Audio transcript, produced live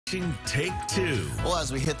watching Take Two. Well,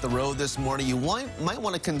 as we hit the road this morning, you might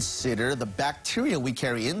want to consider the bacteria we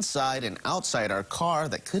carry inside and outside our car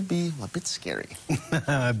that could be a bit scary.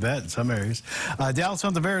 I bet in some areas. Dallas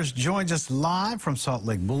on the Bears joins us live from Salt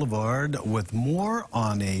Lake Boulevard with more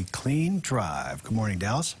on a clean drive. Good morning,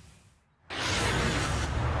 Dallas.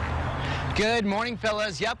 Good morning,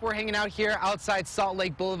 fellas. Yep, we're hanging out here outside Salt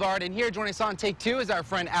Lake Boulevard, and here joining us on Take Two is our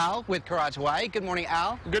friend Al with Carage, Hawaii. Good morning,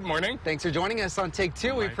 Al. Good morning. Thanks for joining us on Take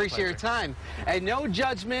Two. We appreciate your time. And no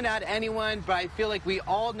judgment at anyone, but I feel like we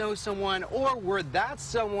all know someone, or we're that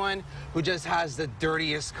someone who just has the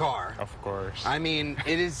dirtiest car. Of course. I mean,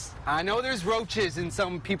 I know there's roaches in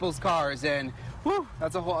some people's cars, and whew,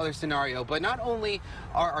 that's a whole other scenario. But not only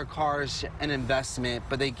are our cars an investment,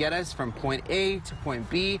 but they get us from point A to point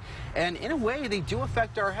B, and in a way, they do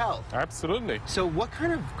affect our health. Absolutely. So what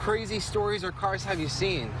kind of crazy stories or cars have you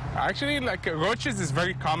seen? Actually, like roaches is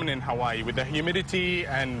very common in Hawaii with the humidity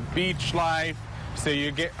and beach life. So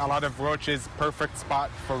you get a lot of roaches, perfect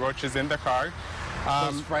spot for roaches in the car.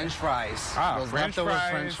 Those French fries. Those French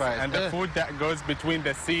fries. And the food that goes between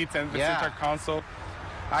the seats and the center console.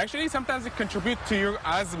 Actually, sometimes it contributes to your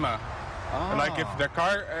asthma. Oh. Like if the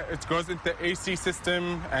car, it goes into the AC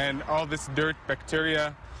system and all this dirt,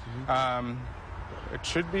 bacteria, it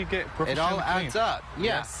should be professionally It all clean. adds up. Yeah.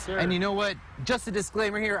 Yes, sir. And you know what? Just a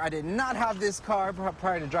disclaimer here, I did not have this car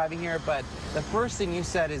prior to driving here, but the first thing you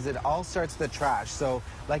said is it all starts with the trash. So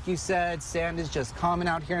like you said, sand is just common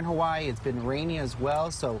out here in Hawaii. It's been rainy as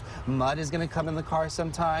well, so mud is going to come in the car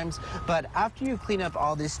sometimes. But after you clean up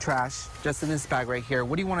all this trash, just in this bag right here,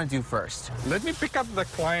 what do you want to do first? Let me pick up the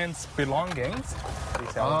client's belongings.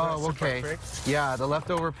 Oh, okay. Yeah, the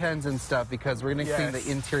leftover pens and stuff, because we're going to clean the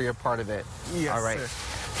interior part of it. Yes, all right. sir.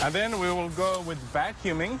 And then we will go with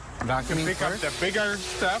vacuuming. Vacuuming pick first? up the bigger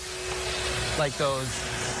stuff. Like those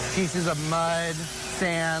pieces of mud,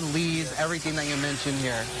 sand, leaves, everything that you mentioned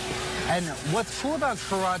here. And what's cool about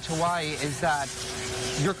Carage Hawaii is that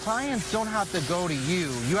your clients don't have to go to you.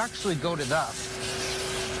 You actually go to them.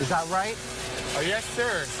 Is that right? Oh, yes,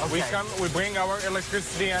 sir. Okay. We bring our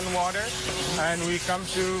electricity and water, and we come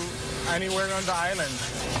to anywhere on the island.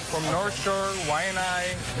 From North Shore,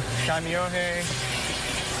 Waianae, Kaneohe.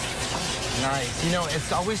 Nice. You know,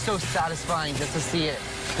 it's always so satisfying just to see it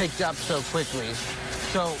picked up so quickly.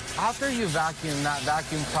 So after you vacuum that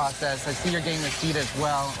vacuum process, I see you're getting the seat as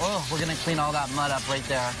well. Oh, we're going to clean all that mud up right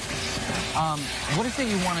there. What is it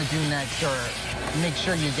you want to do next, or make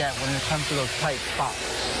sure you get when it comes to those tight spots?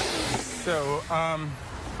 So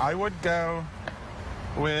I would go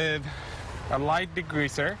with a light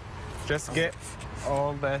degreaser. Just get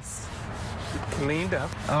all this cleaned up.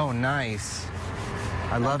 Oh, nice.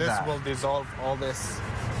 I love that. This will dissolve all this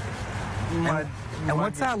mud. And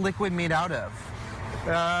what's that liquid made out of?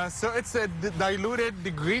 So it's a diluted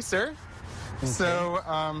degreaser. Okay.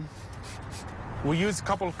 So we use a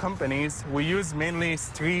couple companies. We use mainly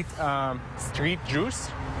Street Juice.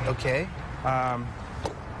 Okay.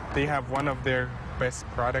 They have one of their best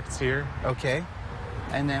products here. Okay.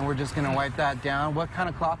 And then we're just gonna wipe that down. What kind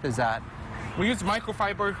of cloth is that? We use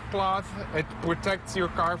microfiber cloth. It protects your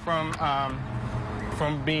car from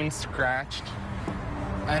being scratched,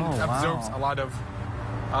 and absorbs a lot of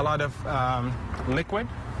liquid.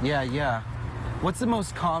 Yeah, yeah. What's the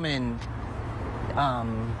most common,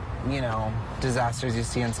 you know, disasters you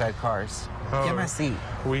see inside cars? Get my seat.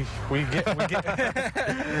 We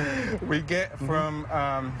get from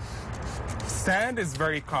sand is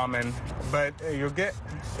very common, but you get.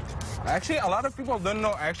 Actually, a lot of people don't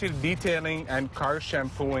know actually detailing and car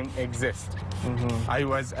shampooing exist. I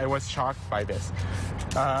was shocked by this.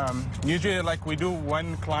 Usually, like, we do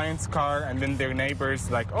one client's car, and then their neighbors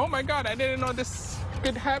like, oh my God, I didn't know this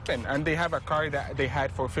could happen. And they have a car that they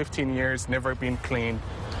had for 15 years, never been cleaned.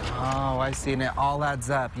 Oh, I see, and it all adds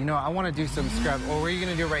up. You know, I want to do some scrub. Or what are you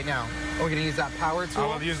going to do right now? Oh, we're going to use that power tool?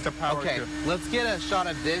 I will use the power tool. Okay, let's get a shot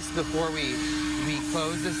of this before we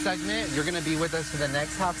close this segment. You're going to be with us for the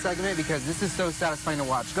next half segment, because this is so satisfying to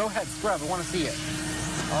watch. Go ahead, scrub. I want to see it.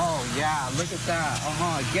 Oh, yeah, look at that.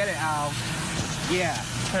 Get it, Al. Yeah.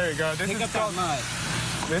 There you go. Pick up that mud.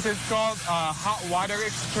 This is called a hot water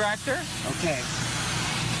extractor. Okay.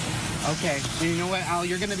 Okay. And you know what, Al?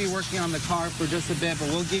 You're going to be working on the car for just a bit, but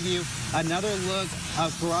we'll give you another look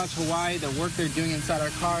of Carage Hawaii, the work they're doing inside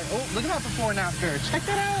our car. Oh, look at that before and after. Check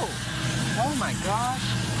that out. Oh, my gosh.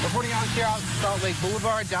 Reporting out here out Salt Lake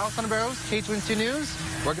Boulevard, Dallas on the Barrows, Pt.1 News,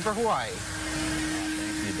 working for Hawaii.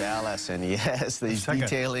 Thank you, Dallas, and yes, the Second.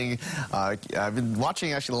 detailing. I've been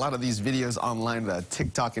watching actually a lot of these videos online,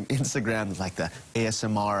 TikTok and Instagram, like the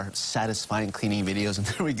ASMR satisfying cleaning videos, and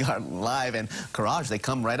then we got live. And Carage, they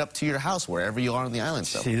come right up to your house wherever you are on the island.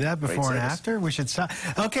 So see that great before and service. after? We should stop.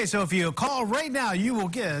 Okay, so if you call right now, you will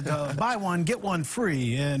get buy one, get one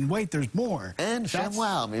free. And wait, there's more. And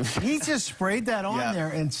wow, maybe. He just sprayed that on Yeah. there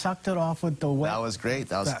and sucked it off with the wet. That was great.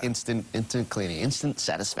 That was instant cleaning, instant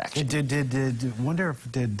satisfaction. Wonder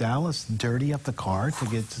if did Dallas dirty up the car to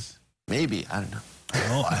get to... Maybe, I don't know.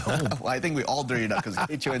 Oh, I hope. Well, I think we all dirtied up because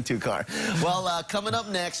Pt.1 car. Well, coming up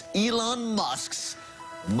next, Elon Musk.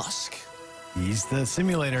 He's the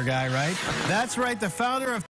simulator guy, right? That's right, the founder of